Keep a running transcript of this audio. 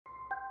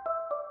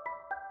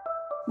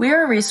We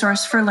are a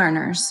resource for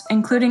learners,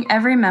 including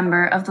every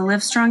member of the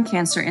Livestrong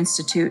Cancer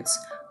Institute's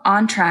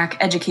on-track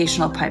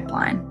educational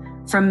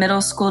pipeline, from middle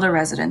school to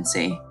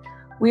residency.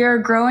 We are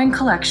a growing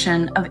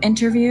collection of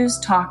interviews,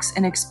 talks,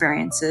 and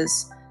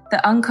experiences that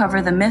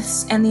uncover the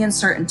myths and the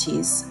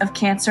uncertainties of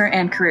cancer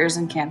and careers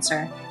in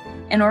cancer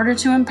in order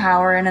to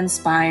empower and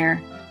inspire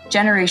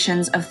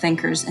generations of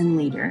thinkers and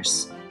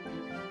leaders.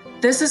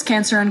 This is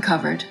Cancer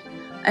Uncovered,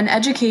 an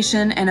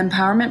education and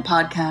empowerment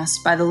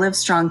podcast by the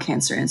Livestrong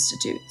Cancer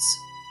Institutes.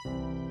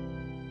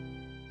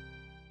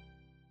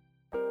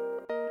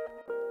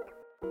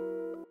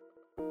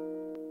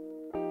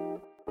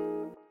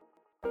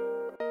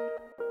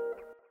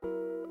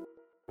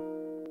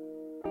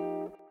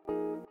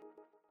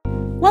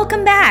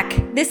 Welcome back!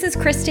 This is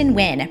Kristen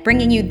Wynn,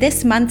 bringing you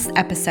this month's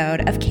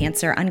episode of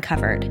Cancer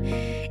Uncovered.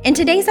 In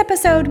today's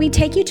episode, we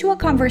take you to a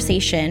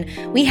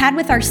conversation we had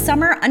with our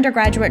summer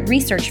undergraduate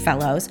research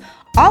fellows,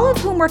 all of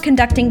whom were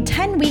conducting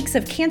 10 weeks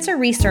of cancer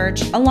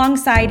research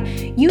alongside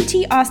UT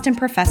Austin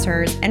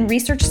professors and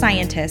research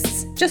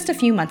scientists just a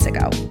few months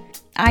ago.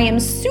 I am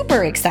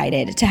super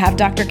excited to have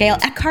Dr. Gail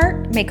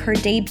Eckhart make her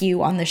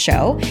debut on the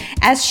show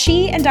as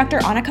she and Dr.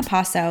 Anna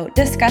Capasso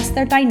discuss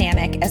their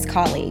dynamic as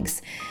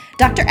colleagues.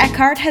 Dr.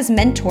 Eckhart has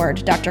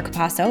mentored Dr.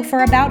 Capasso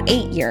for about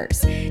 8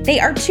 years. They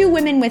are two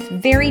women with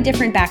very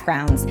different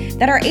backgrounds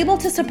that are able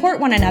to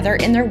support one another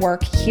in their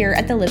work here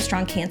at the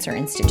Livestrong Cancer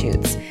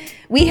Institutes.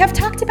 We have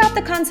talked about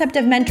the concept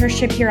of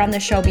mentorship here on the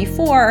show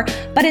before,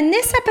 but in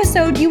this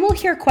episode, you will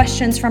hear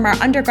questions from our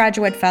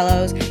undergraduate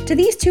fellows to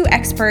these two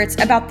experts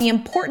about the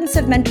importance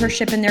of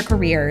mentorship in their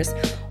careers,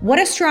 what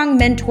a strong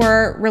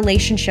mentor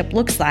relationship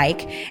looks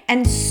like,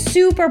 and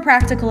super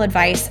practical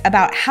advice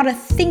about how to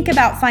think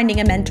about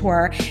finding a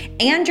mentor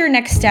and your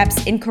next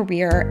steps in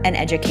career and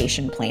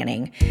education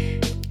planning.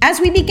 As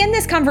we begin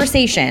this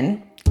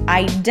conversation,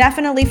 I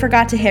definitely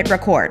forgot to hit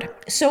record.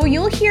 So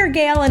you'll hear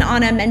Gail and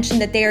Anna mention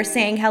that they are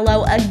saying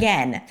hello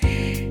again.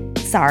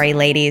 Sorry,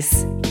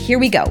 ladies. Here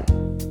we go.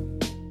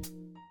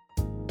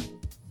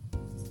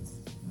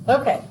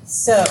 Okay,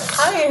 so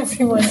hi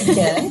everyone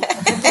again.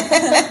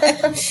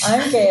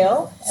 I'm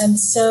Gail, and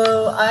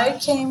so I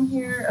came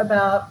here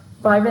about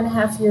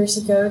 5.5 years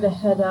ago to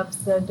head up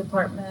the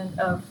Department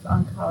of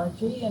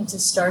Oncology and to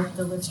start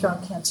the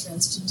Livestrong Cancer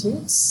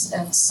Institutes.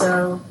 And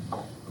so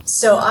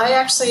I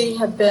actually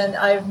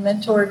I've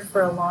mentored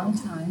for a long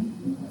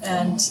time,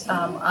 and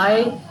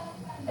I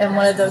am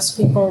one of those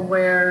people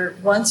where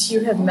once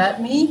you have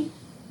met me,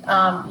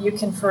 you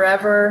can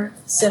forever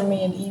send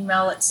me an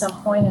email at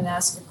some point and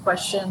ask a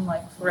question,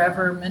 like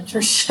forever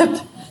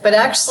mentorship. But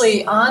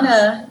actually,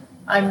 Anna,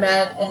 I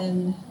met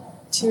in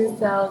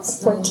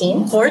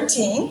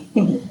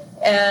 2014,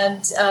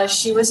 and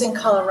she was in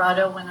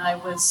Colorado when I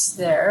was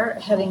there,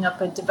 heading up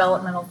a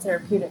developmental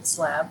therapeutics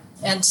lab.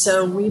 And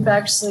so we've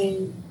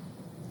actually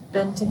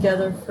been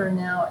together for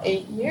now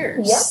 8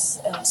 years. Yes.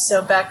 And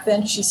so back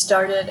then she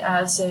started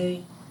as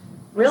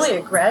really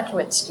a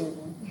graduate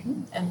student.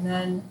 Mm-hmm. And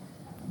then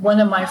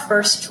one of my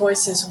first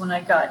choices when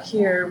I got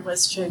here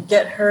was to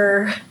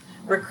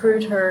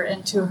recruit her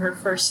into her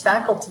first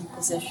faculty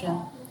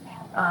position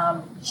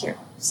here.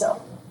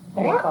 So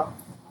very cool.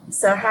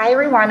 So hi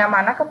everyone, I'm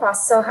Anna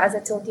Capasso. As I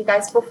told you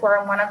guys before,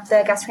 I'm one of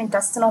the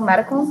gastrointestinal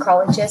medical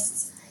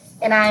oncologists.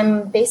 And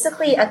I'm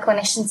basically a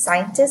clinician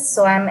scientist,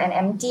 so I'm an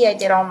MD. I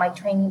did all my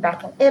training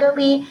back in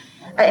Italy.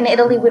 In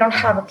Italy, we don't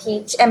have a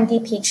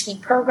MD,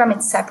 PhD program.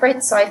 It's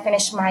separate. So I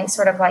finished my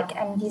sort of like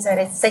MDs. I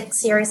did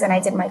 6 years, and I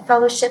did my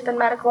fellowship in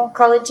medical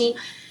oncology.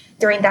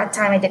 During that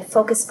time, I did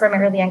focus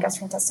primarily on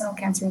gastrointestinal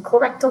cancer and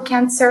colorectal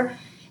cancer.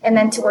 And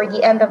then toward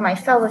the end of my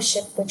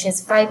fellowship, which is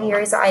 5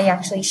 years, I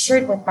actually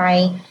shared with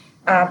my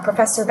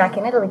professor back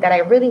in Italy that I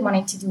really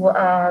wanted to do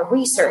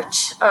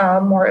research,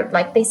 more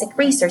like basic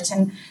research,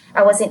 and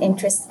I was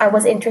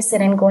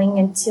interested in going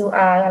into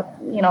a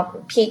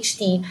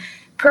PhD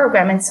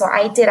program, and so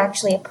I did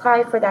actually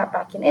apply for that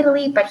back in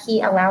Italy. But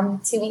he allowed me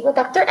to meet with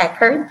Dr.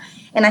 Eckhart,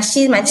 and as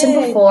she mentioned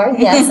before,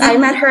 yes, I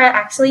met her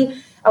actually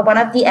one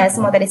of the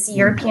ESMO, that is the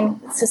European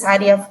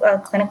Society of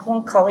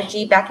Clinical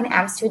Oncology, back in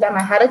Amsterdam.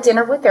 I had a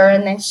dinner with her,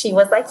 and then she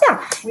was like,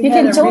 "Yeah, you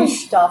can join."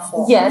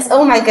 Yes.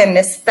 Oh my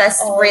goodness, that's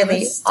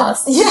really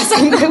awesome. Yes,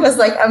 it was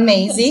like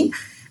amazing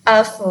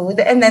food.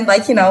 And then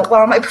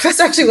while my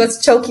professor actually was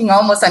choking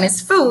almost on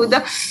his food,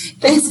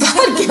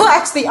 instead Gail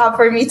actually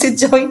offered me to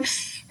join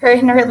her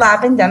in her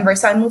lab in Denver.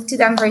 So I moved to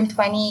Denver in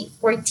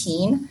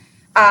 2014.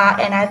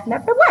 And I've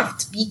never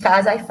left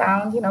because I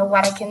found,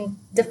 what I can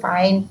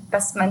define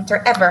best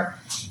mentor ever.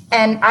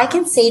 And I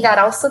can say that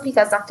also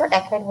because Dr.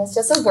 Eckhart was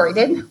just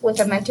awarded with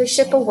a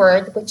mentorship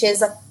award, which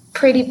is a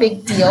pretty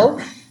big deal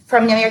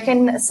from the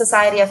American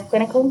Society of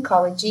Clinical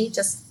Oncology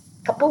just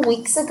a couple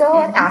weeks ago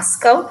at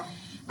ASCO.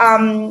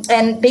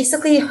 And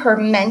basically her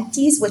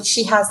mentees, which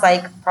she has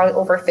probably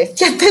over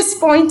 50 at this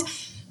point,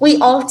 we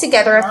all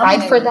together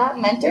applied for that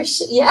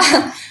mentorship.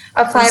 Yeah.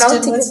 Applied all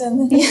together.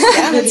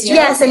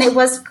 Yes, and it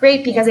was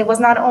great because it was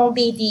not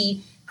only the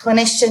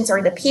clinicians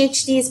or the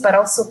PhDs, but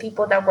also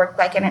people that work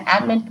in an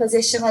admin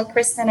position like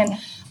Kristen. And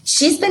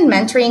she's been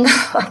mentoring,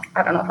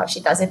 I don't know how she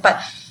does it, but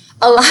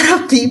a lot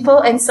of people.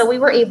 And so we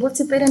were able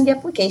to put in the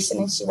application,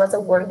 and she was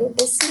awarded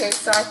this year.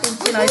 So I think,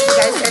 if you guys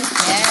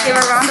can give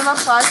a round of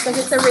applause, because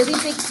it's a really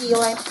big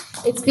deal. And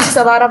it speaks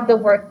a lot of the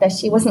work that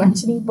she was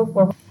mentioning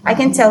before. I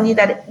can tell you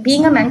that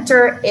being a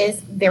mentor is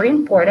very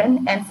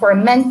important. And for a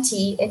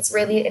mentee, it's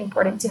really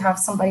important to have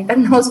somebody that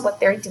knows what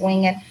they're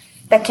doing and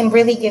that can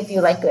really give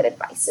you like good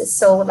advices.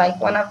 So like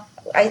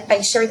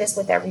I share this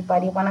with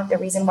everybody. One of the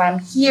reasons why I'm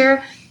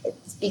here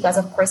is because,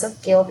 of course,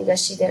 of Gail,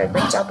 because she did a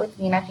great job with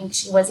me. And I think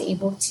she was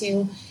able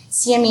to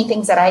see in me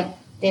things that I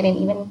didn't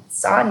even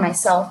saw in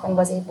myself, and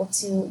was able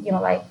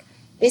to,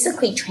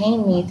 basically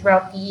train me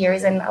throughout the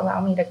years and allow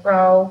me to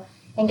grow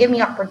and give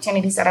me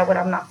opportunities that I would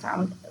have not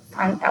found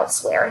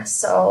elsewhere.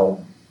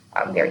 So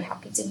I'm very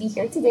happy to be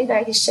here today, that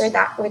I can share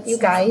that with you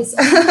guys.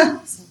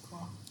 So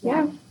cool.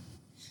 Yeah.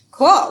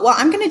 Cool. Well,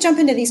 I'm going to jump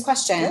into these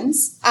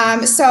questions.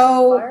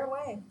 Fire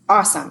away.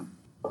 Awesome.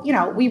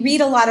 We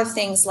read a lot of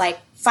things like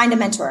find a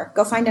mentor,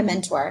 go find a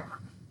mentor.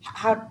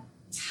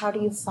 How do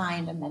you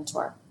find a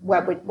mentor?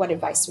 What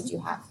advice would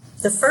you have?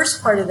 The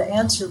first part of the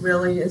answer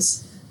really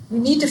is you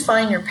need to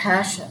find your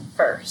passion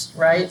first,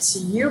 right? So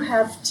you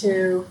have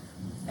to,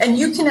 and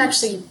you can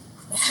actually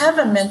have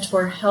a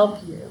mentor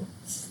help you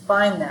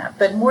find that.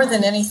 But more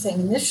than anything,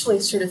 initially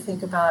sort of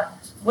think about,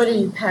 what are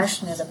you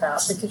passionate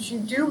about? Because you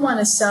do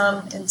want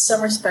to in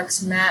some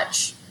respects,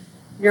 match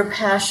your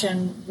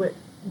passion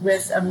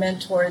with a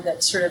mentor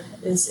that sort of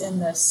is in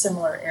the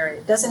similar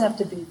area. It doesn't have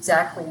to be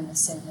exactly in the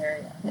same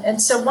area.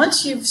 And so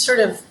once you've sort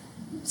of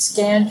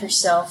scanned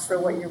yourself for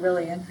what you're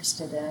really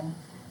interested in,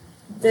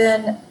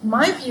 then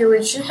my view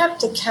is you have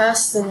to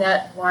cast the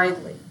net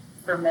widely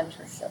for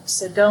mentorship.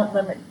 So don't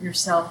limit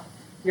yourself.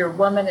 If you're a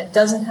woman, it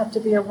doesn't have to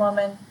be a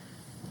woman.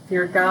 If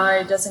you're a guy,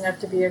 it doesn't have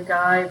to be a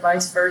guy,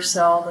 vice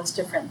versa, all those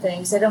different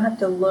things. They don't have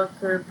to look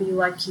or be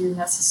like you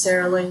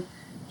necessarily.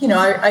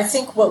 I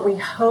think what we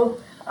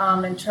hope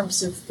in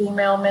terms of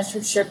female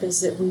mentorship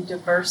is that we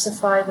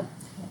diversify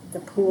the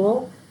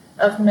pool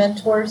of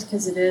mentors,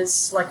 because it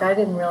is like I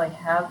didn't really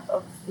have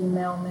a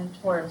female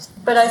mentors.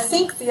 But I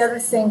think the other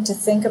thing to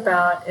think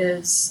about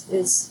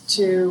is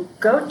to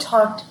go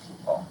talk to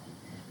people,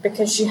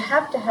 because you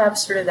have to have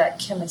sort of that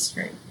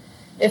chemistry.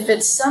 If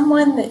it's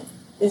someone that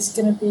is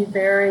going to be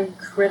very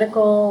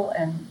critical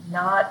and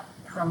not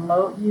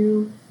promote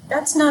you,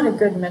 that's not a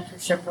good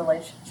mentorship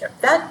relationship.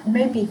 That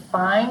may be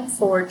fine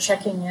for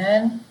checking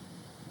in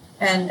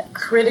and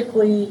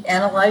critically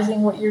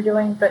analyzing what you're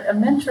doing, but a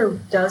mentor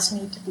does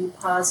need to be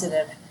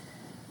positive.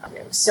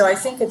 So I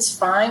think it's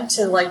fine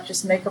to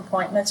just make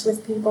appointments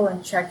with people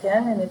and check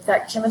in, and if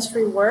that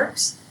chemistry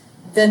works,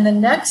 then the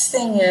next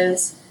thing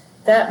is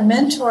that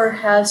mentor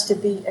has to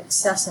be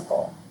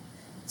accessible.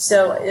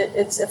 So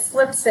it's a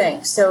flip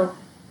thing. So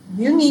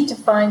you need to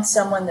find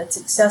someone that's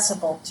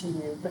accessible to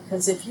you,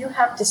 because if you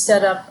have to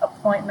set up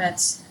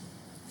appointments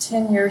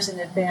 10 years in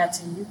advance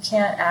and you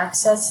can't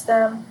access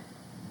them,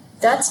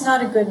 that's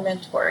not a good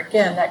mentor.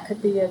 Again, that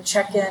could be a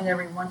check-in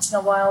every once in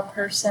a while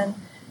person.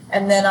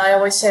 And then I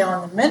always say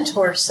on the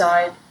mentor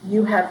side,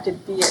 you have to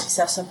be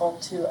accessible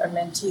to a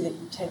mentee that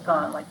you take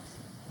on.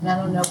 And I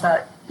don't know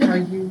about,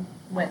 you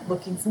went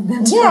looking for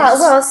mentors. Yeah,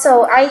 well,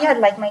 so I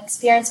had my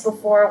experience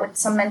before with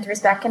some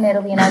mentors back in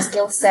Italy, and as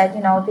Gil said,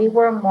 they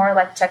were more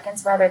like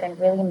check-ins rather than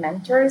really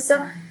mentors.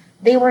 So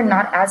they were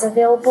not as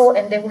available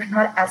and they were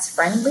not as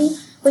friendly,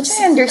 which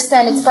I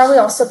understand. It's probably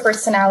also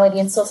personality,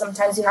 and so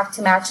sometimes you have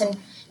to match, and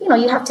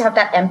you have to have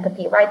that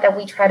empathy, right? That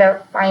we try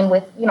to find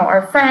with,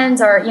 our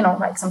friends, or,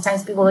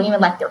 sometimes people don't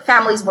even like their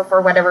families, but for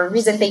whatever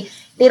reason,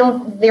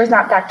 there's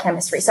not that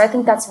chemistry. So I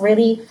think that's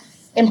really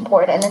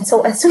important. And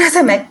so as soon as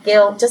I met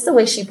Gail, just the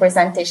way she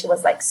presented, she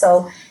was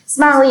so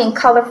smiley and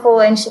colorful,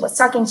 and she was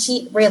talking.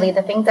 She really,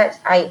 the thing that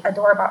I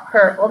adore about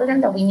her, all the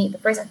time that we meet, the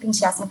first thing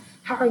she asked me,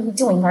 how are you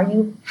doing? Are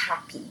you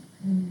happy?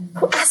 Mm-hmm.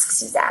 Who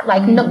asks you that?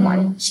 No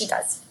one. She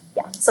does.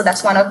 Yeah. So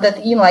that's one of the,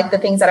 the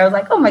things that I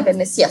was oh my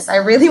goodness, yes, I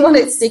really want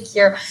to stick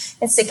here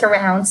and stick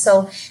around.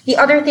 So the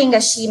other thing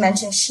that she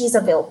mentioned, she's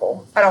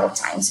available at all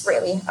times,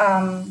 really.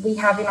 We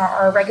have,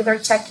 our regular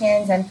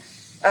check-ins,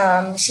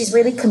 and she's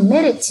really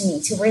committed to me,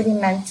 to really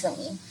mentor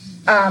me.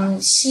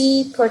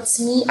 She puts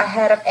me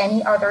ahead of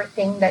any other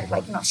thing that,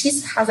 she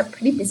has a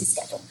pretty busy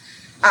schedule.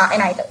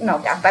 And I don't know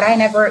that, but I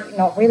never,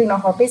 really know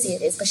how busy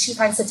it is. But she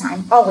finds the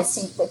time always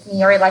to meet with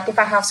me, or if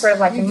I have sort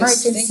of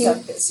emergency. Just think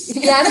I'm busy.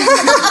 Yeah,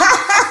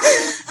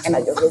 I know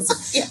you're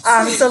busy.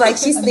 Yes. So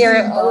she's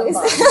there always.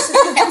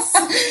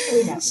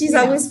 She's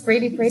always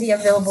pretty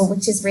available,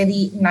 which is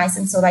really nice.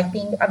 And so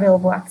being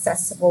available,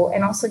 accessible,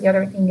 and also the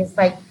other thing is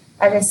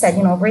as I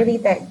said, really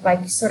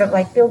that sort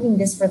of building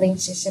this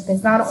relationship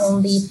is not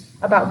only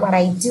about what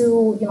I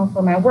do,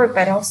 for my work,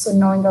 but also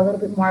knowing a little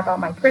bit more about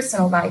my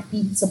personal life,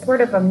 being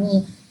supportive of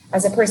me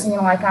as a person.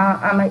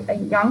 I'm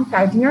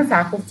a junior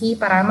faculty,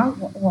 but I'm a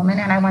woman,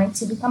 and I wanted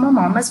to become a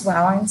mom as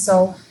well. And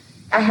so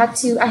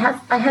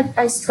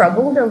I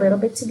struggled a little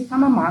bit to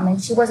become a mom,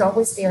 and she was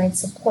always there in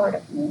support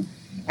of me.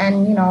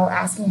 And,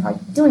 asking how you're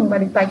doing,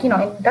 but it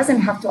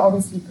doesn't have to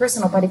always be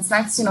personal, but it's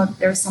nice,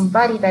 there's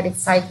somebody that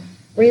it's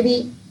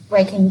really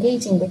like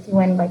engaging with you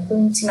and like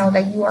willing to know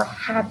that you are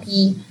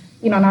happy,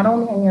 not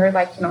only in your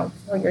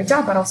for your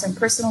job, but also in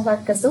personal life,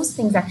 because those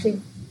things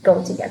actually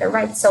go together,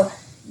 right? So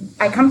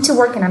I come to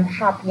work and I'm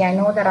happy. I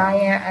know that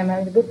I'm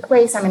in a good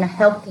place. I'm in a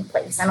healthy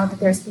place. I know that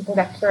there's people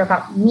that care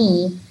about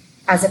me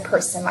as a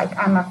person, like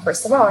I'm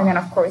first of all, and then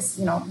of course,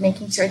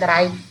 making sure that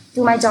I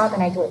do my job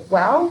and I do it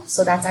well.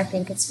 So I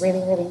think it's really,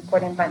 really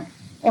important,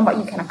 and what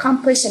you can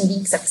accomplish and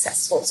being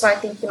successful. So I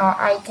think,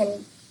 I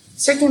can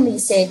certainly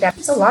say that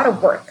it's a lot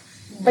of work,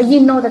 but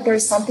that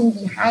there's something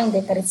behind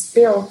it, that it's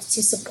built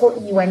to support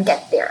you and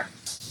get there.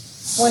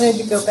 I wanted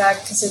to go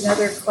back because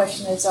another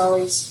question is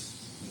always,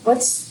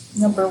 what's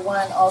number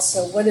one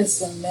also, what is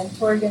the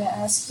mentor going to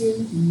ask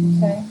you?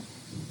 Okay.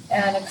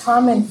 And a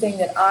common thing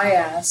that I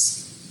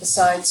ask,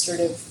 besides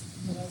sort of,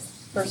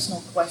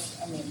 personal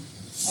question,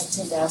 I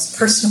tend to ask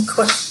personal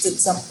questions at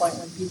some point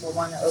when people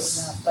want to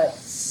open up, but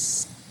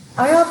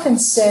I often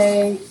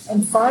say,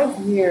 in 5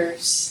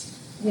 years,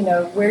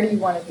 where do you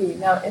want to be?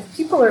 Now, if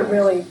people are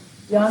really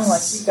young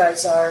like you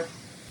guys are,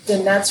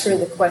 then that's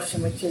really the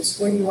question, which is,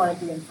 where do you want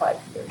to be in 5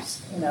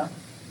 years?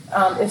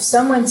 If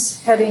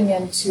someone's heading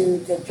into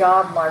the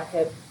job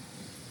market,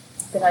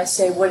 then I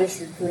say, what is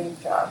your dream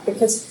job?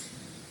 Because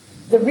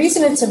the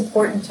reason it's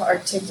important to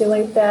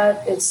articulate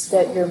that is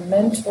that your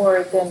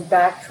mentor then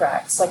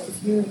backtracks. Like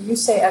if you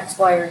say X,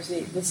 Y, or Z,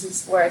 this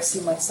is where I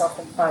see myself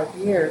in 5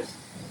 years.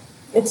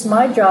 It's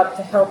my job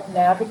to help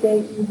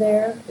navigate you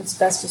there as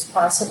best as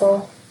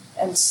possible.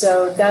 And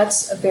so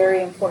that's a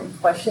very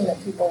important question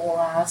that people will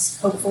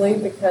ask, hopefully,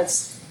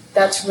 because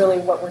that's really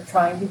what we're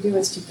trying to do,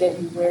 is to get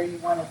you where you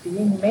want to be.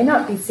 And you may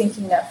not be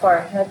thinking that far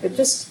ahead, but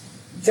just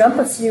jump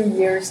a few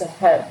years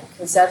ahead,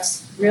 because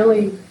that's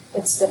really,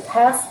 it's the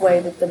pathway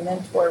that the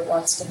mentor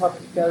wants to help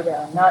you go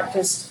down. Not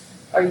just,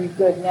 are you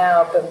good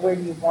now, but where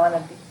do you want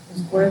to be?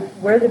 Because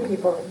we're the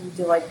people that need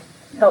to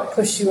help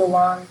push you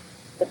along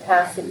the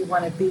path that you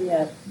want to be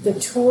in. The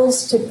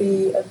tools to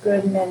be a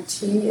good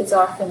mentee is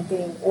often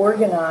being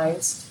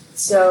organized.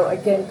 So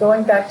again,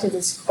 going back to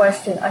this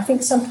question, I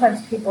think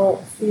sometimes people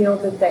feel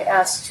that they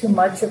ask too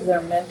much of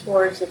their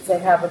mentors if they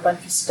have a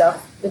bunch of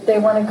stuff that they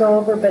want to go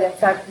over, but in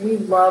fact, we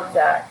love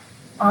that.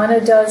 Anna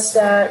does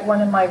that.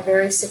 One of my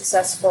very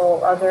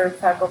successful other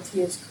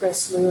faculty is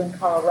Chris Liu in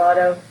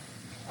Colorado.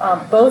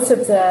 Both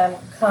of them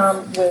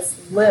come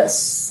with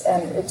lists,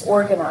 and it's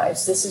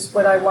organized. This is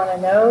what I want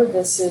to know.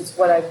 This is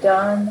what I've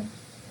done.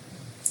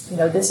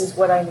 This is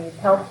what I need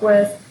help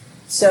with.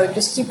 So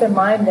just keep in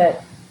mind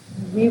that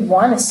we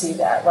want to see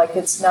that.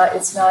 It's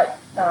not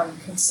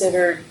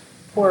considered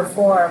poor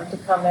form to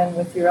come in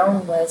with your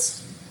own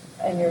list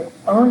and your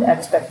own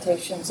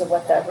expectations of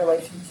what that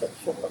relationship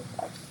should look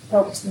like.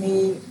 Helped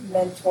me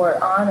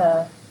mentor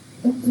Anna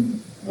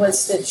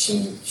was that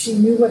she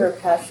knew what her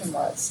passion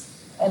was.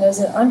 And as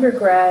an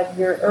undergrad,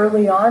 you're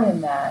early on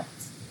in that.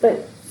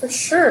 But for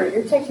sure,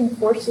 you're taking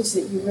courses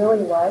that you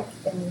really like,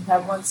 and you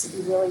have ones that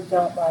you really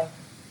don't like.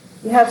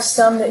 You have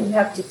some that you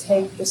have to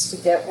take just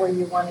to get where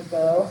you want to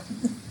go.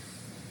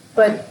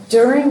 But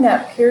during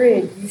that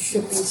period, you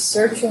should be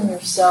searching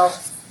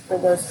yourself for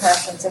those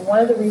passions. And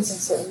one of the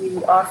reasons that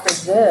we offer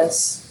the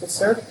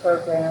SURF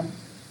program,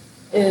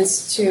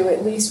 is to,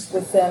 at least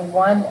within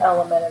one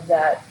element of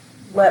that,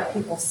 let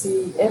people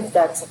see if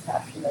that's a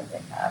passion that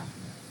they have,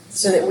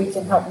 so that we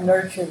can help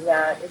nurture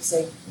that as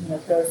they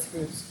go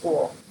through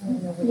school.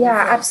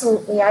 Yeah,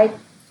 absolutely. I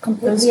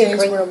completely agree.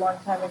 Those days were a long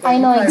time ago. I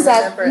know,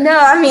 exactly.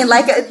 No,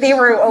 they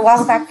were a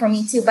while back for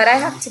me too. But I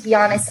have to be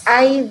honest,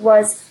 I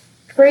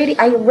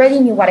already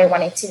knew what I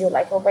wanted to do,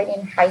 already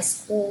in high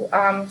school.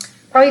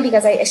 Probably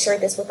because I shared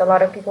this with a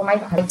lot of people. My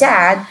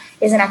dad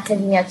is in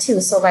academia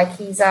too, so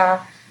he's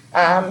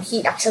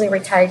he actually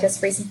retired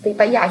just recently.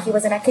 But yeah, he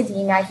was in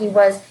academia.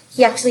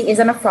 He actually is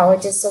a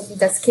nephrologist, so he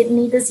does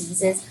kidney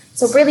diseases.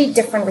 So really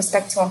different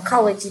respect to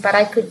oncology, but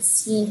I could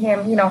see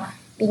him,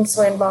 being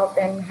so involved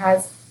and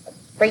has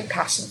a great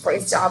passion for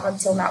his job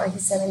until now.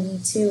 He's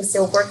 72,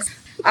 still works.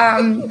 But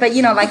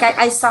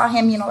I saw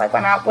him,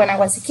 when I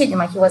was a kid, he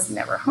was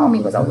never home.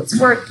 He was always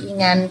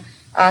working, and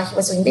he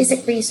was doing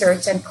basic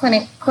research and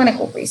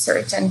clinical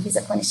research, and he's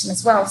a clinician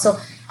as well. So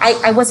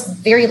I was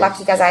very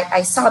lucky because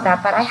I saw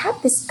that, but I had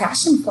this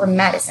passion for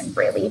medicine,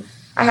 really.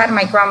 I had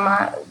my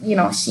grandma,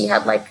 she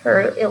had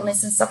her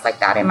illness and stuff like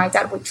that, and my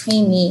dad would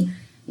train me,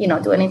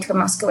 do an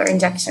intramuscular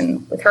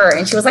injection with her.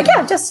 And she was like,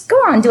 yeah, just go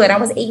on, do it. I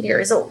was 8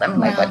 years old. I'm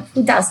like, what?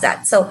 Who does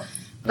that? So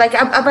but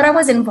I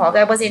was involved.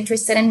 I was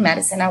interested in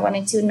medicine. I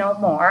wanted to know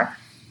more.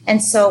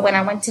 And so when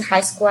I went to high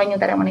school, I knew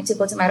that I wanted to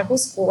go to medical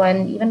school.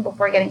 And even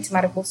before getting to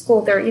medical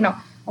school,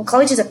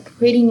 oncology is a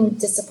pretty new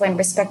discipline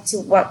respect to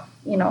what,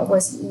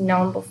 was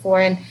known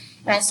before. And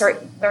I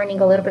started learning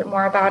a little bit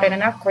more about it.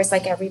 And of course,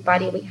 like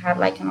everybody, we had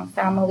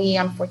family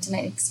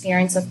unfortunate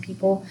experience of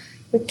people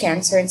with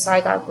cancer. And so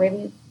I got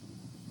really,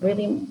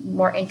 really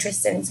more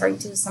interested in starting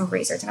to do some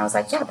research. And I was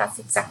like, yeah, that's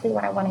exactly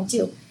what I want to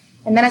do.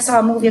 And then I saw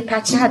a movie of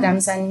Patch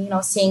Adams and,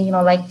 seeing,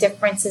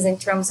 differences in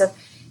terms of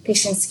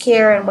patient's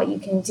care and what you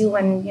can do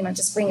and,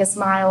 just bring a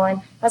smile.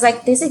 And I was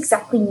like, this is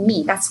exactly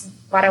me. That's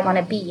what I want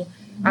to be.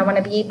 I want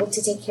to be able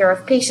to take care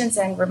of patients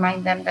and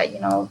remind them that,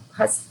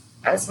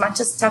 as much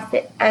as tough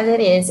as it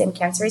is and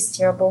cancer is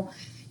terrible,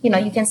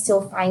 you can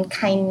still find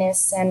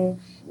kindness and,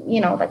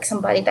 like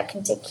somebody that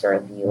can take care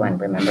of you and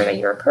remember that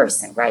you're a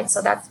person, right?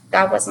 So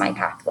that was my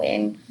pathway.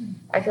 And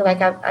I feel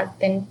like I've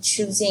been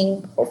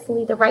choosing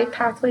hopefully the right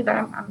pathway, but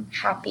I'm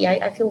happy.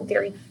 I feel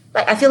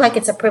I feel like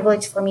it's a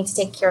privilege for me to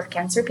take care of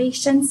cancer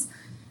patients.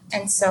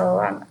 And so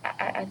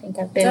I think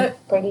I've been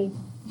pretty...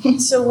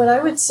 So what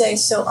I would say,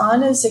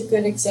 Anna is a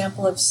good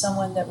example of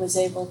someone that was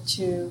able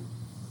to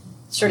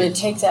sort of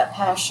take that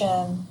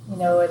passion,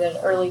 at an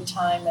early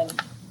time and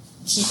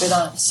keep it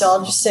on. So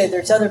I'll just say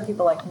there's other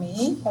people like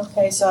me.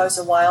 Okay, so I was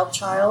a wild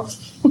child.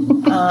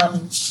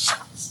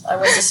 I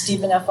went to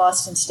Stephen F.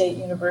 Austin State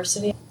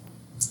University.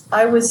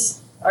 I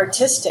was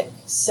artistic,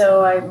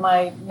 so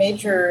my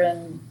major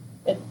in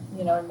the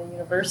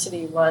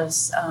university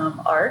was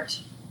art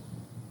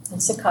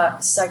and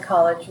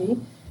psychology.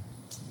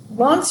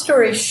 Long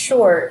story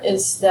short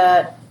is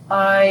that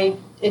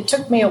it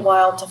took me a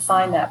while to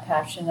find that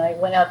passion. I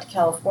went out to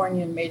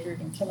California and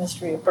majored in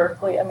chemistry at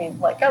Berkeley. I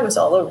mean, I was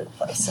all over the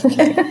place.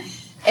 Okay.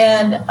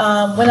 And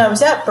when I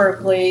was at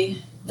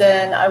Berkeley,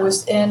 then I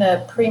was in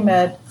a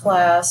pre-med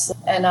class,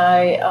 and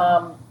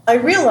I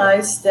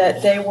realized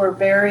that they were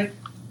very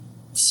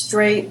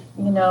straight,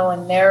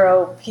 and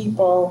narrow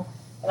people,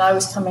 and I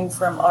was coming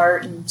from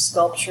art and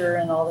sculpture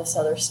and all this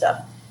other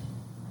stuff.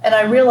 And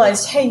I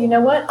realized, hey, you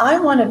know what? I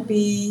want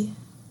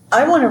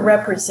to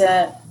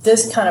represent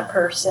this kind of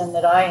person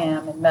that I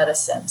am in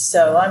medicine.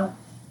 So I'm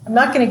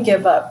not going to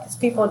give up, because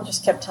people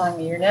just kept telling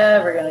me, you're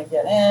never going to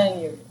get in,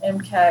 you're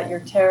MCAT,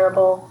 you're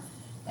terrible.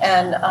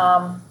 And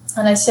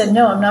I said,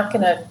 no, I'm not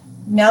going to.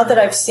 Now that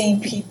I've seen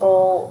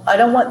people, I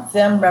don't want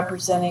them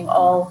representing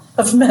all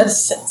of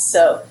medicine.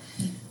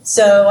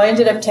 So I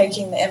ended up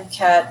taking the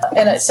MCAT,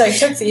 and so I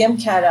took the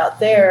MCAT out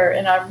there,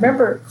 and I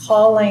remember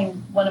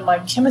calling one of my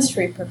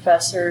chemistry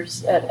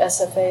professors at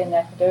SFA in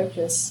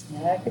Nacogdoches,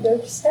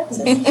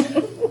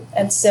 Texas,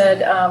 and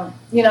said, I'm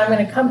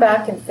going to come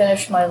back and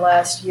finish my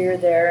last year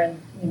there and,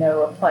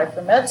 apply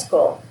for med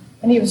school.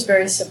 And he was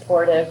very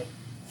supportive.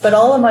 But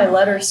all of my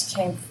letters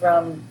came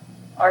from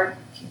art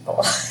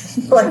people,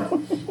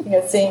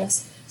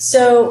 things.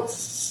 So,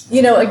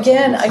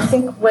 again, I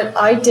think what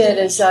I did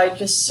is I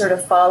just sort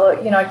of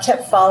followed, I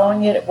kept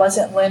following it. It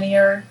wasn't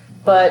linear,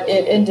 but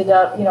it ended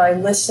up, I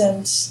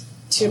listened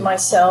to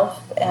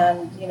myself,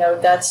 and,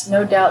 that's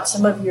no doubt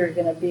some of you are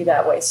going to be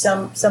that way.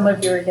 Some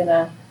of you are going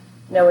to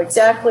know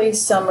exactly.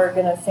 Some are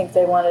going to think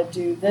they want to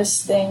do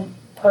this thing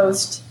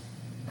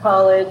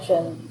post-college,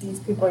 and these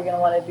people are going to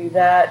want to do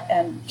that,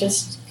 and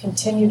just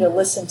continue to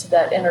listen to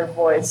that inner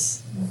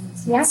voice.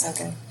 Yeah.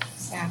 So good.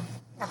 Yeah.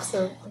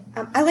 Absolutely.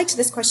 I liked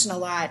this question a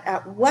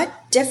lot. What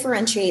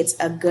differentiates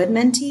a good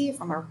mentee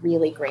from a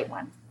really great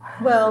one?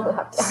 Well, We'll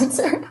have to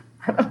answer.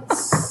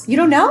 You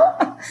don't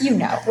know? You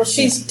know. well,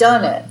 she's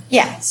done it.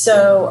 Yeah.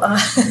 So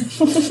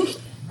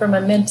from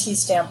a mentee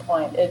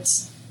standpoint,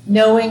 it's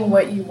knowing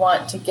what you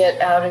want to get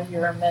out of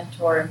your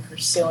mentor and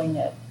pursuing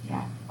it.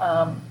 Yeah.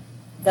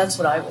 That's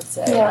what I would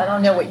say. Yeah. I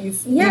don't know what you've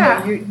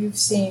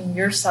seen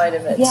your side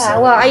of it. Yeah,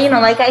 so. well,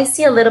 I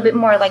see a little bit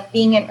more like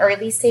being an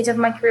early stage of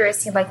my career. I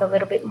see like a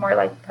little bit more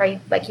probably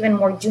even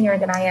more junior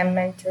than I am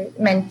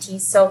mentee.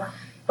 So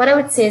what I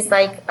would say is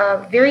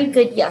very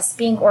good, yes,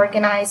 being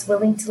organized,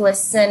 willing to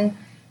listen,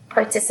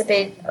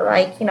 participate,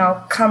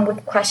 come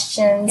with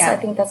questions. Yeah. I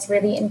think that's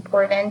really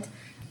important.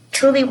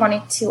 Truly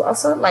wanted to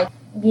also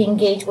be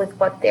engaged with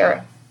what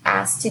they're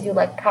asked to do,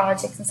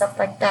 projects and stuff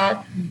like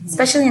that,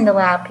 especially in the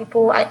lab.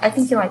 People, I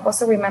think,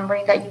 also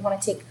remembering that you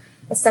want to take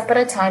a step at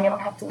a time. You don't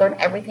have to learn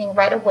everything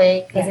right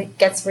away, because it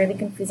gets really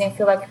confusing. I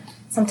feel like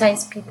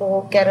sometimes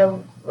people get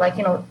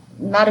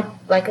not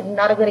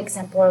a good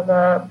example of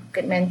a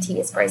good mentee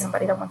is probably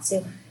somebody that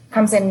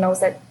comes in and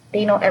knows that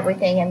they know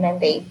everything, and then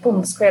they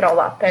screw it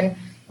all up, and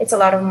it's a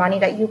lot of money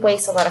that you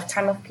waste, a lot of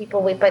time of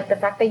people wait. But the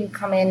fact that you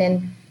come in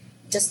and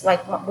just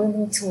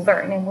willing to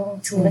learn and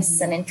willing to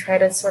listen and try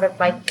to sort of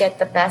get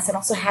the best, and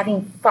also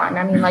having fun.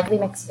 I mean,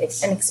 being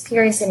an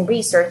experience in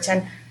research,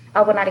 and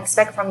I would not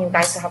expect from you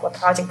guys to have a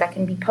project that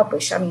can be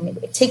published. I mean,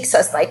 it takes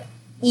us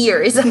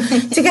years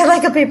to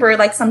get a paper,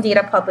 some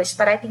data published.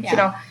 But I think,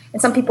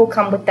 and some people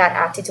come with that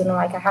attitude and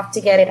I have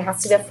to get it. It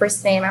has to be the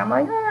first name. And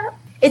I'm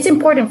it's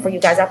important for you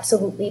guys,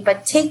 absolutely.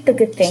 But take the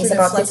good things Sort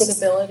of about this.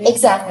 flexibility.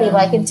 Exactly.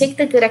 And take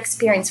the good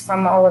experience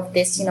from all of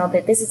this,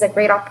 that this is a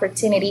great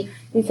opportunity.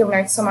 You can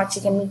learn so much.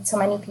 You can meet so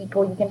many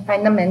people. You can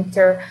find a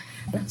mentor.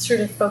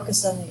 Sort of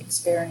focus on the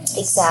experience.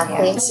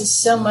 Exactly. Yeah. This is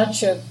so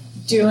much of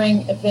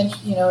doing,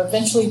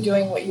 eventually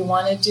doing what you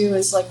want to do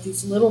is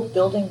these little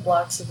building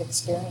blocks of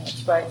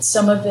experience, right?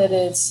 Some of it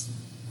is,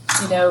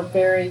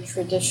 very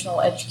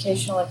traditional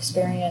educational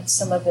experience.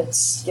 Some of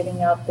it's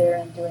getting out there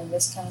and doing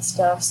this kind of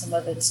stuff. Some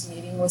of it's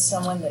meeting with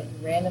someone that you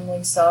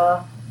randomly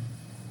saw,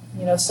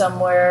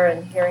 somewhere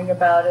and hearing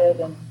about it,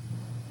 and,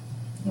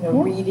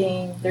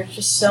 reading. There's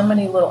just so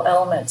many little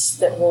elements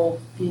that will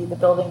be the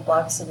building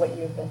blocks of what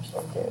you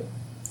eventually do.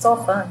 It's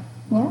all fun.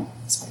 Yeah.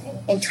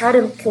 and try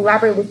to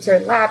collaborate with your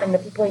lab and the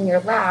people in your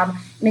lab.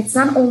 And it's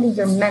not only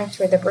your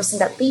mentor, the person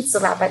that leads the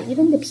lab, but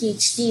even the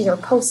PhDs or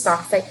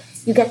postdocs that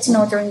you get to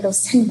know during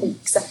those 10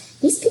 weeks.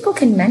 These people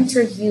can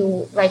mentor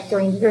you like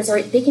during years,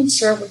 or they can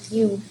share with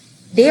you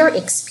their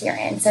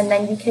experience, and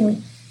then you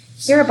can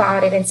hear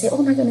about it and say,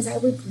 oh my goodness, I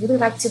would really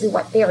like to do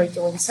what they are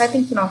doing. So I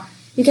think,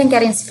 you can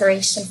get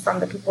inspiration from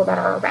the people that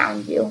are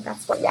around you.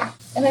 That's what, yeah.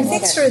 And I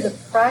think sort of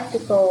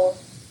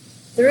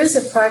there is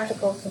a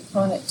practical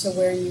component to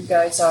where you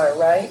guys are,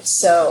 right?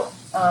 So,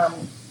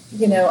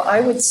 I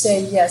would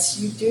say, yes,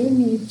 you do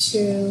need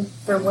to,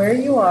 for where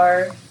you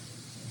are,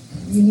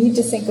 you need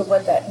to think of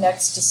what that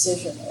next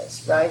decision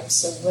is, right?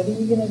 So what are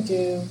you going to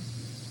do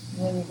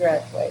when you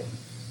graduate?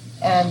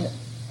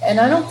 And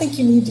I don't think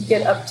you need to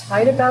get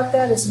uptight about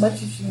that as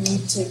much as you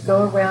need to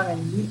go around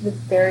and meet with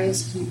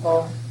various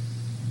people.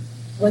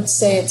 Let's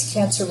say it's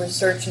cancer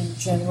research in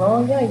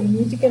general. Yeah, you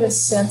need to get a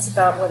sense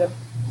about what a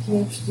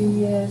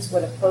PhD is,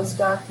 what a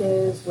postdoc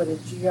is, what a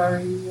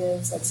GRE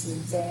is, that's the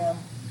exam,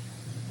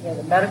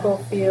 the medical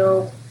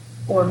field,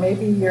 or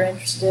maybe you're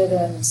interested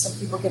in, some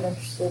people get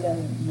interested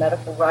in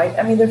medical right.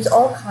 I mean, there's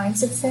all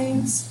kinds of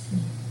things.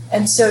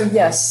 And so,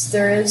 yes,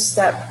 there is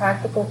that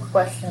practical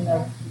question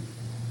of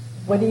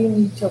what do you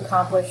need to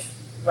accomplish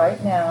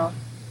right now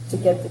to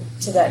get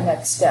to that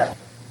next step.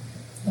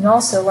 And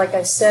also, like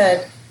I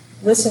said,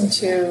 listen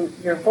to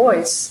your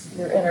voice,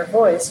 your inner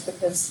voice,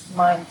 because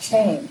mine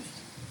changed.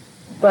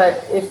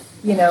 But if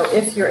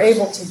you're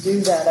able to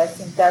do that, I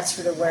think that's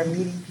sort of where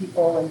meeting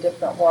people in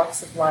different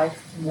walks of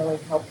life can really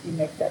help you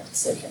make that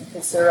decision,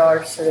 because there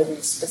are sort of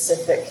these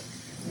specific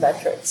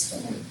metrics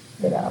when you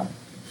get out.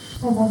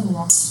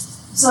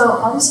 So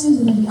obviously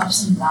there's going to be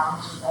ups and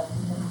downs with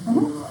everything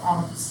you do,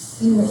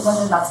 and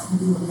whether that's going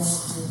to be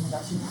related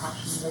that's your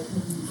passion, or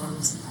maybe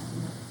you're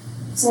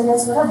So I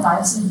guess what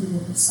advice would you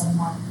give to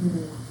someone who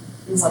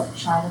is like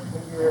trying to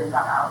figure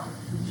that out in the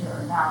future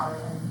or now or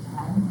any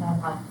time,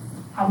 and like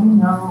how do you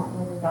know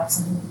whether that's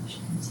something that you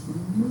should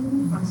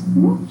continue or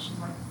something that you should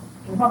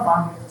give up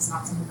on, or it's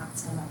not something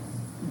that's going to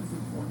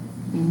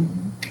be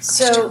fruitful?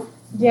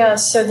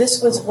 So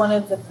this was one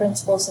of the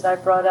principles that I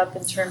brought up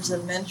in terms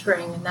of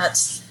mentoring, and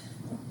that's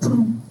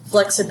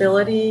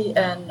flexibility.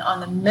 And on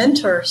the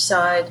mentor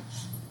side,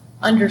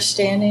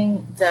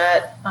 understanding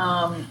that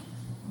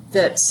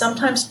that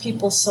sometimes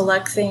people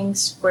select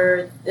things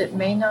where it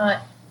may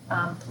not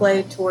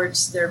play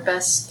towards their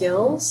best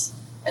skills.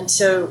 And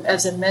so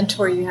as a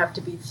mentor, you have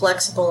to be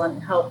flexible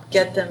and help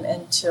get them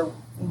into,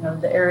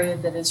 the area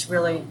that is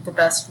really the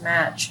best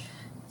match.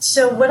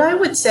 So what I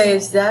would say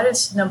is that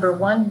is, number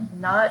one,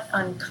 not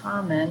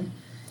uncommon,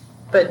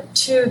 but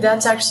two,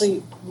 that's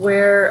actually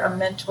where a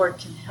mentor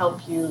can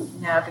help you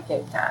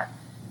navigate that.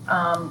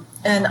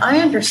 And I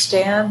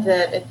understand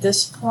that at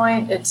this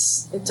point,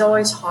 it's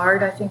always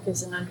hard, I think,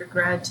 as an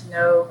undergrad to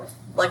know,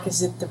 like,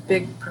 is it the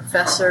big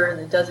professor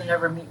that doesn't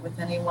ever meet with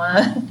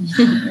anyone?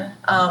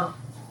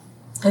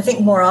 I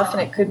think more often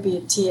it could be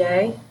a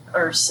TA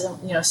or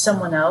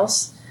someone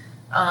else.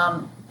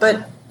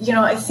 But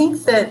I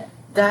think that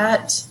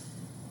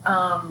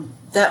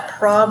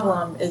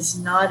problem is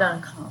not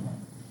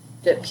uncommon.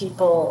 That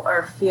people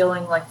are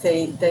feeling like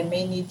they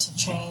may need to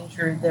change,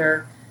 or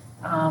they're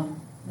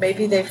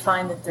maybe they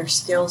find that their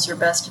skills are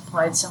best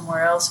applied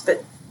somewhere else.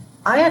 But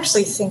I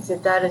actually think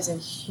that is a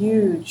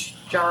huge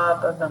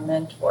job of a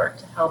mentor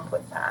to help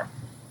with that.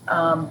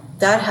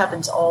 That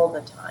happens all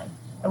the time.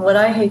 And what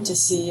I hate to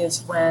see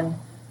is when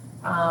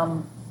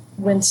a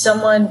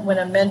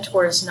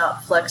mentor is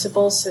not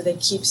flexible, so they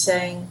keep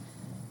saying,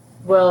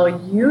 well,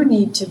 you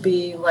need to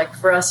be, like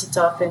for us, it's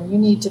often, you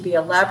need to be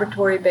a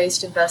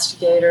laboratory-based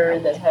investigator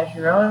that has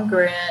your own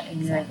grant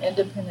and you're an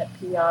independent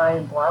PI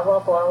and blah, blah,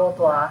 blah, blah,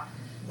 blah.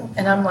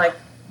 And I'm like,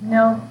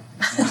 no.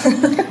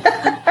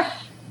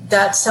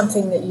 That's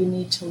something that you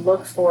need to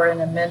look for in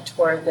a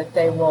mentor, that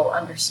they will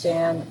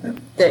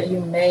understand that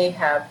you may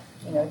have,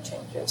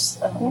 changes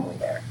along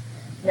there.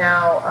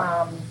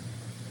 Now,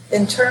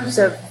 in terms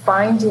of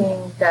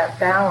finding that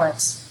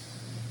balance,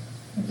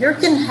 you're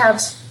going to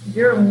have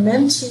your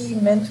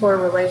mentee-mentor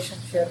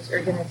relationships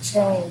are going to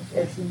change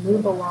as you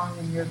move along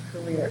in your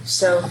career.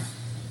 So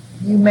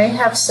you may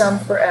have some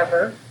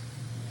forever,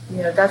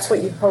 that's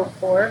what you hope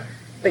for,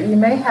 but you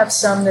may have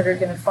some that are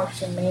going to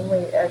function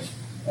mainly as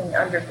in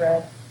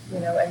undergrad,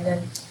 and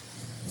then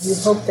you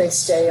hope they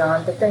stay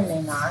on, but they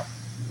may not.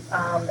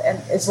 And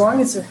as long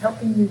as they're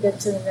helping you get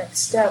to the next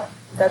step,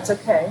 that's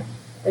okay.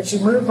 As you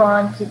move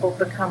on, people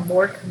become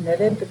more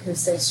committed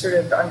because they sort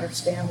of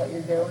understand what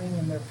you're doing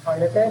and they're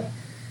part of it.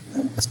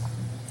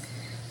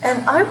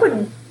 And I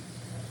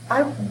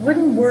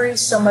wouldn't worry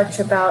so much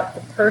about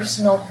the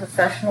personal,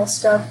 professional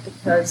stuff,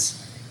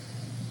 because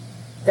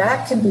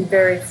that can be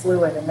very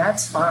fluid, and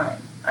that's fine.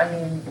 I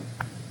mean,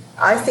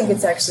 I think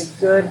it's actually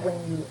good when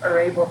you are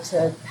able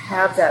to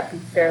have that be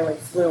fairly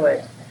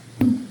fluid.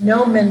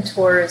 No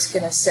mentor is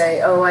going to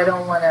say, oh, I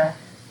don't want to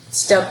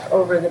step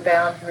over the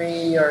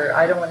boundary, or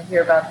I don't want to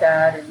hear about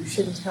that, or you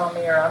shouldn't tell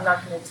me, or I'm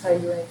not going to tell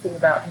you anything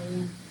about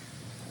me.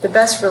 The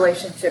best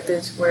relationship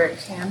is where it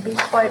can be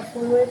quite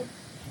fluid.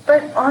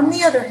 But on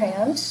the other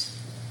hand,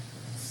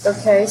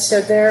 okay,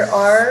 so there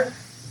are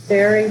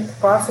very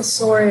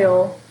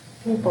professorial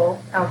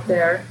people out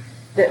there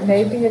that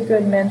may be a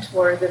good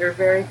mentor that are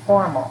very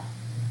formal.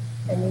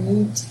 And you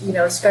need,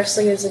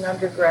 especially as an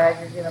undergrad,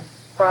 you're going to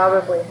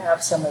probably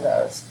have some of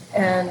those.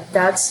 And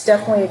that's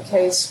definitely a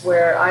case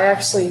where I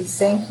actually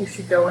think you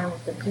should go in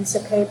with a piece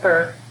of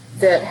paper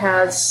that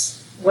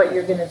has what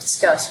you're going to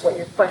discuss, what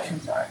your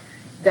questions are.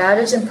 That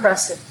is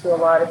impressive to a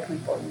lot of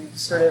people.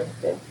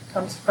 It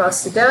comes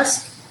across the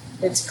desk.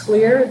 It's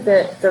clear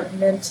that the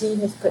mentee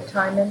has put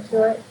time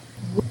into it.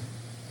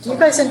 Do you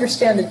guys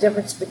understand the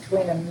difference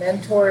between a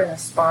mentor and a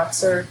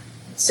sponsor?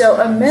 So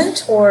a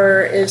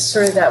mentor is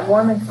sort of that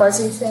warm and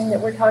fuzzy thing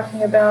that we're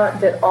talking about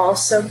that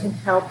also can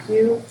help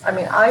you. I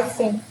mean, I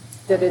think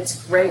that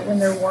it's great when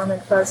they're warm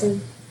and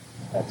fuzzy.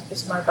 That's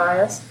just my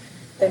bias.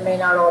 They may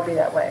not all be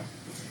that way.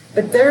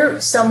 But they're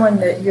someone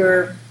that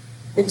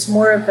it's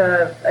more of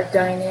a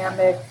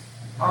dynamic,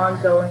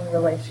 ongoing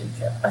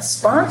relationship. A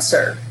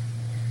sponsor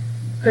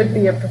could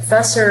be a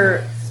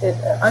professor at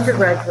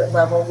undergraduate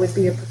level, would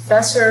be a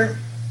professor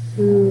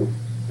who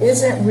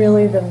isn't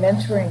really the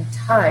mentoring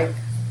type,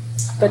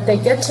 but they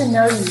get to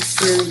know you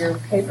through your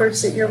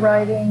papers that you're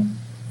writing,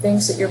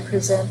 things that you're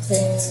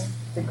presenting,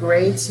 the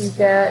grades you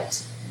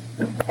get.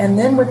 And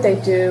then what they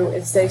do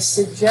is they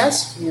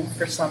suggest you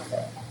for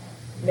something.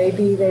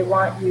 Maybe they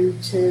want you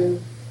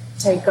to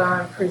take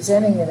on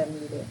presenting at a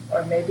meeting,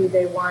 or maybe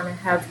they want to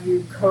have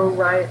you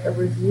co-write a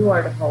review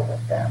article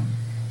with them.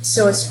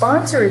 So a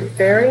sponsor is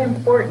very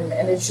important,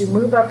 and as you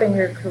move up in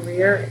your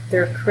career,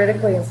 they're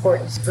critically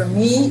important. For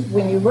me,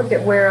 when you look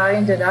at where I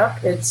ended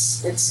up,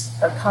 it's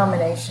a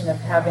combination of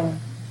having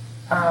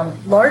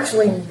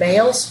largely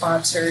male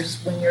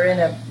sponsors when you're in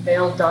a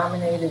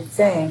male-dominated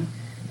thing,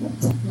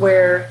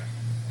 where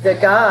the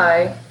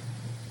guy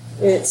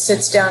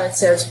sits down and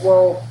says,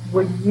 well,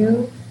 would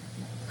you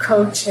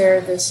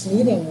co-chair this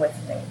meeting with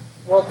me?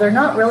 Well, they're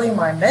not really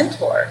my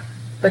mentor,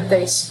 but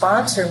they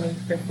sponsor me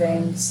for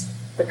things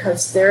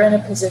because they're in a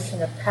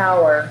position of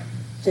power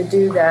to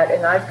do that,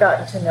 and I've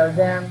gotten to know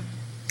them.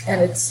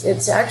 And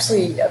it's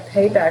actually a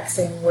payback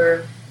thing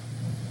where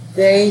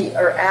they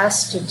are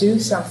asked to do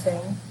something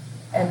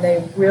and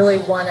they really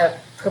want to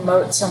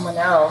promote someone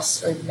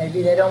else, or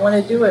maybe they don't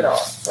want to do it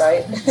all,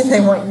 right? They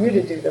want you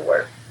to do the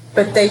work.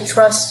 But they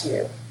trust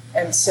you,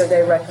 and so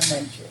they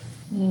recommend you.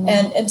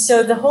 And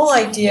so the whole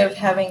idea of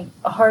having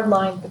a hard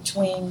line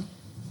between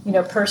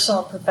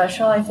personal and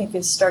professional, I think,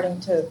 is starting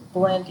to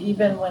blend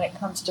even when it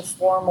comes to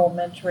formal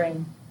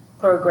mentoring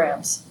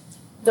programs.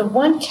 The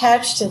one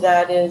catch to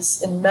that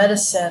is in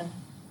medicine,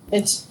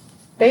 it's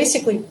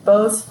basically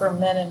both for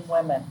men and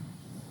women.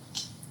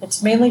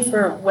 It's mainly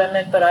for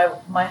women,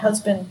 but my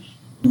husband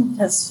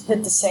has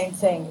hit the same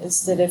thing,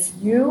 is that if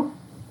you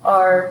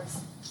are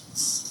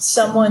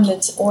someone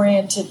that's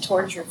oriented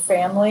towards your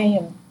family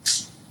and,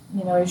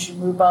 as you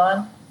move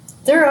on,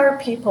 there are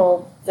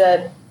people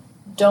that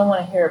don't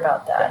want to hear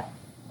about that.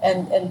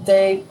 And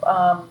they,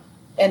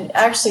 and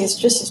actually it's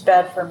just as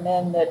bad for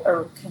men that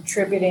are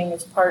contributing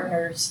as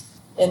partners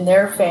in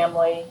their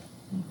family,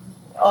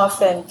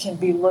 often can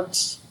be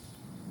looked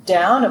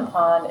down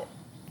upon.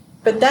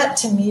 But that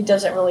to me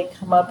doesn't really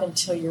come up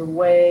until you're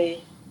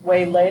way,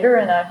 way later.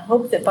 And I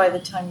hope that by the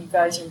time you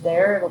guys are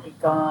there, it'll be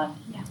gone.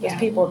 Because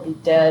people will be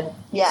dead.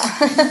 Yeah,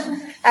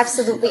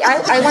 absolutely. I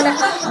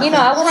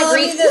want to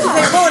agree. They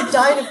will have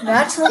died of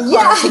natural causes.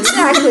 Yeah,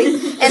 exactly.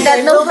 And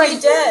that will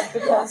be dead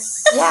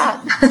because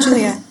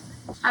Julia.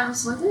 I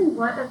was wondering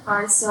what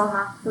advice you'll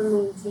have for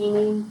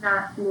maintaining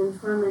that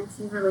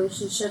mentor-mentee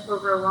relationship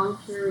over a long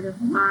period of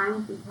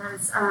time,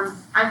 because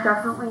I've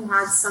definitely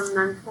had some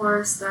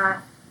mentors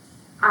that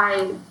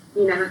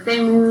they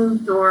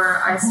moved,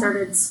 or I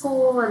started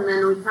school and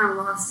then we kind of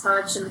lost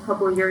touch, and a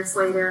couple of years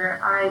later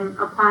I'm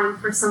applying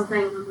for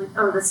something and I'm like,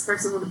 oh, this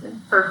person would have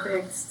been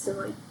perfect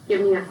to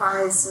give me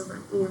advice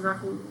or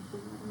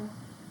recommendation.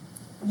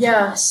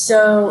 Yeah,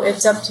 so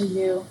it's up to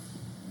you.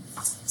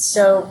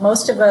 So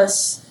most of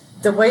us,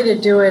 the way to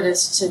do it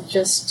is to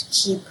just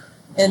keep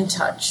in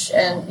touch,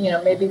 and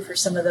maybe for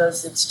some of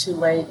those it's too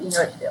late.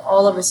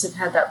 All of us have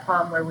had that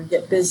problem where we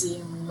get busy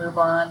and we move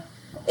on.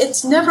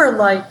 It's never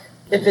like,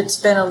 if it's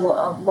been a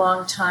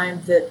long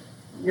time, that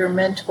your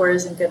mentor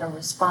isn't going to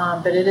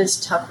respond, but it is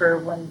tougher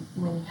when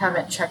you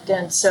haven't checked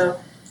in. So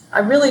I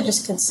really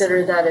just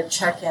consider that a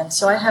check-in.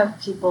 So I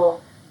have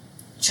people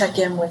check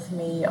in with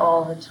me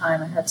all the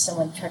time. I had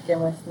someone check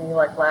in with me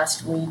like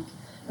last week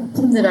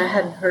that I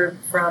hadn't heard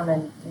from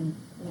in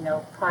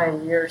probably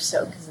a year or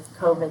so because of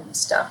COVID and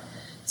stuff.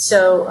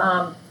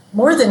 So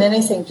more than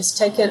anything, just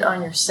take it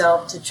on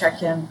yourself to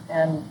check in,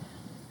 and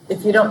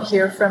if you don't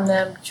hear from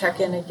them, check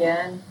in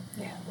again.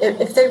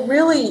 If they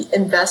really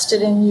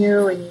invested in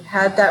you and you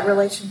had that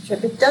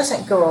relationship, it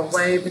doesn't go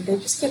away, but they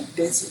just get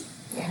busy.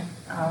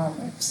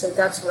 So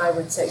that's what I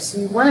would say. So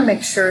you want to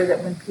make sure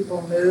that when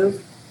people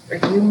move or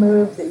you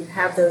move, that you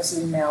have those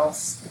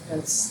emails,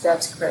 because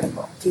that's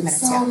critical. 2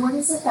 minutes. So what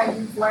is it that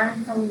you've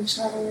learned from each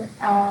other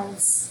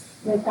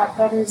that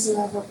betters you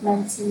as a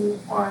mentee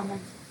or a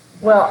mentor?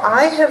 Well,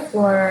 I have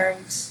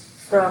learned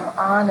from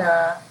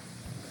Anna.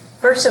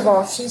 First of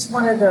all, she's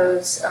one of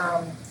those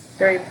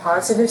very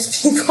positive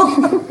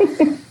people.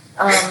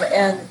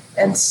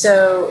 And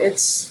so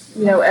it's,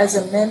 as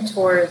a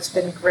mentor, it's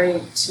been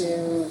great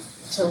to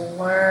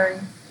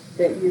learn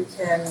that you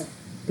can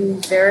be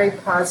very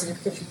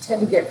positive, because you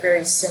tend to get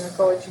very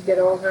cynical as you get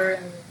older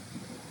and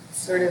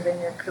sort of in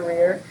your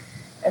career.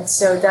 And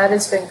so that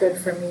has been good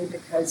for me,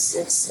 because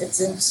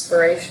it's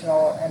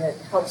inspirational, and it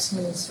helps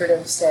me sort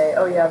of say,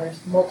 oh yeah,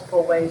 there's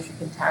multiple ways you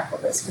can tackle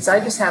this, because I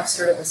just have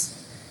sort of this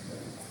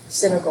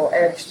cynical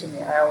edge to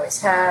me. I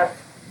always have.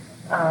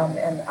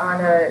 And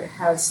Anna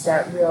has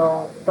that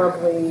real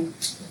bubbly,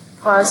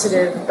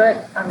 positive,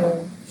 but I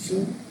mean,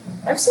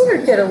 I've seen her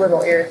get a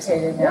little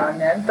irritated now and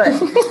then,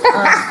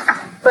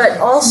 but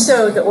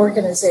also the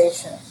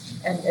organization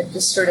and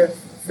just sort of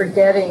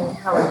forgetting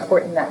how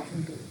important that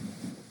can be.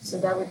 So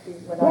that would be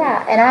what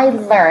and I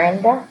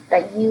learned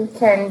that you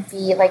can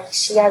be, like,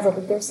 she has a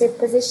leadership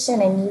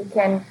position, and you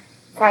can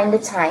find the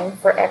time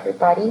for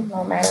everybody,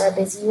 no matter how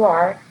busy you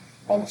are.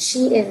 And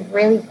she is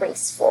really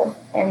graceful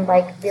and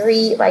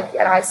very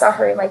and I saw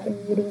her in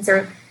meetings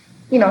or,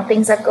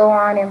 things that go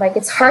on, and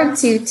it's hard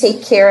to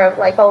take care of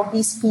all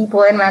these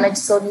people and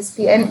manage all these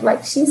people.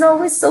 And she's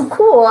always so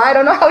cool. I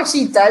don't know how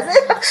she does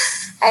it.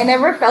 I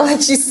never felt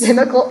like she's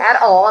cynical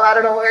at all. I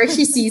don't know where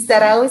she sees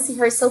that. I always see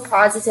her so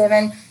positive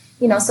and,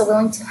 so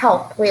willing to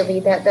help,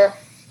 really.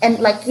 And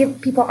give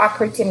people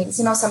opportunities.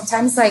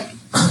 Sometimes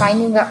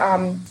finding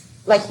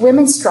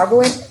women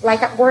struggle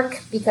at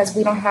work because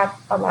we don't have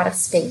a lot of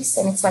space,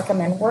 and it's a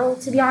men's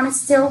world, to be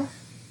honest, still.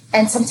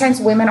 And sometimes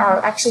women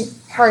are actually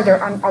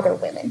harder on other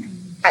women.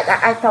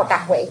 I felt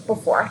that way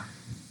before it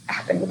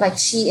happened.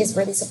 She is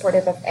really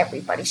supportive of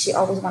everybody. She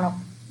always want to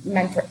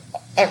mentor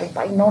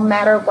everybody, no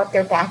matter what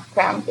their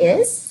background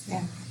is.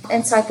 Yeah.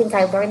 And so I think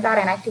I learned that,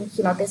 and I think,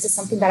 this is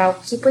something that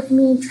I'll keep with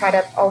me, try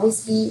to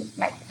always be,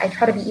 I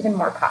try to be even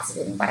more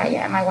positive than what I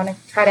am. I want to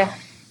try to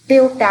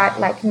build that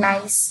I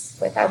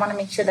want to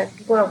make sure that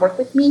people that work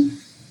with me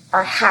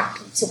are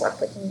happy to work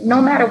with me,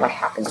 no matter what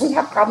happens. We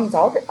have problems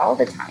all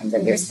the time,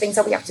 and there's things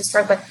that we have to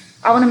start, but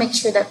I want to make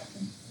sure that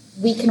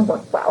we can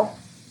work well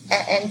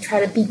and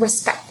try to be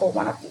respectful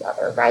one of the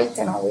other, right?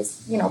 And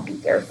always, be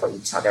there for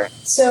each other.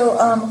 So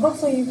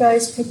hopefully you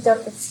guys picked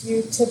up a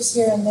few tips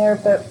here and there,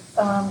 but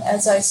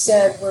as I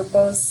said, we're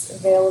both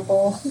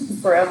available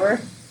forever.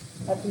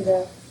 Happy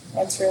to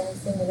answer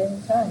anything at any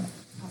time.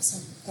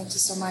 Awesome. Thank you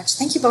so much.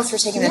 Thank you both for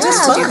taking the time to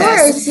do this. Of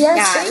course.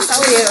 Yes,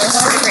 thank you.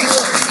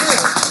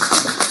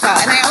 So,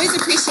 and I always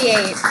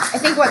appreciate, I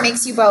think what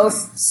makes you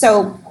both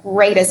so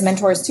great as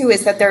mentors too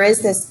is that there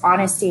is this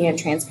honesty and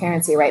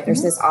transparency, right?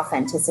 There's this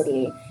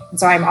authenticity. And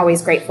so I'm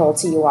always grateful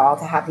to you all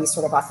to have these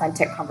sort of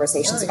authentic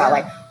conversations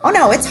about oh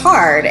no, it's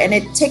hard and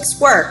it takes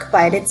work,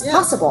 but it's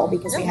possible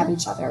because we have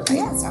each other, right?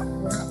 Yeah. So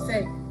we're not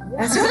fake.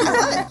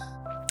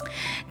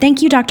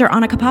 Thank you, Dr.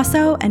 Anna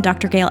Capasso and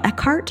Dr. Gail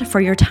Eckhart,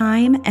 for your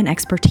time and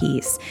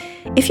expertise.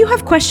 If you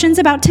have questions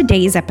about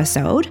today's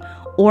episode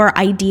or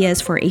ideas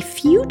for a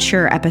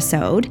future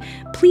episode,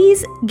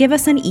 please give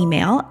us an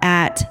email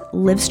at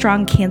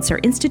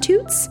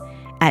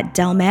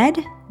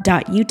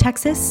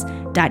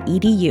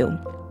livestrongcancerinstitutes@delmed.utexas.edu.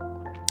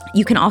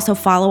 You can also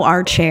follow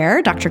our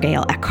chair, Dr.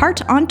 Gail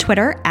Eckhart, on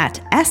Twitter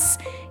at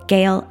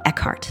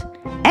 @SGailEckhart.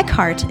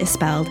 Eckhart is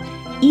spelled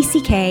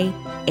ECKHARDT.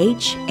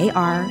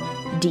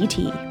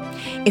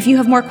 If you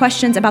have more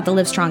questions about the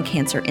Livestrong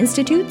Cancer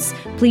Institutes,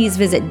 please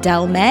visit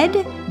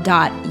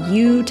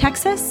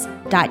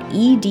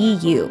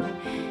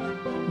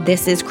delmed.utexas.edu.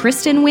 This is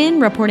Kristen Wynn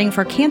reporting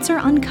for Cancer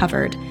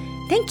Uncovered.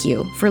 Thank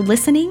you for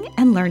listening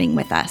and learning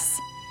with us.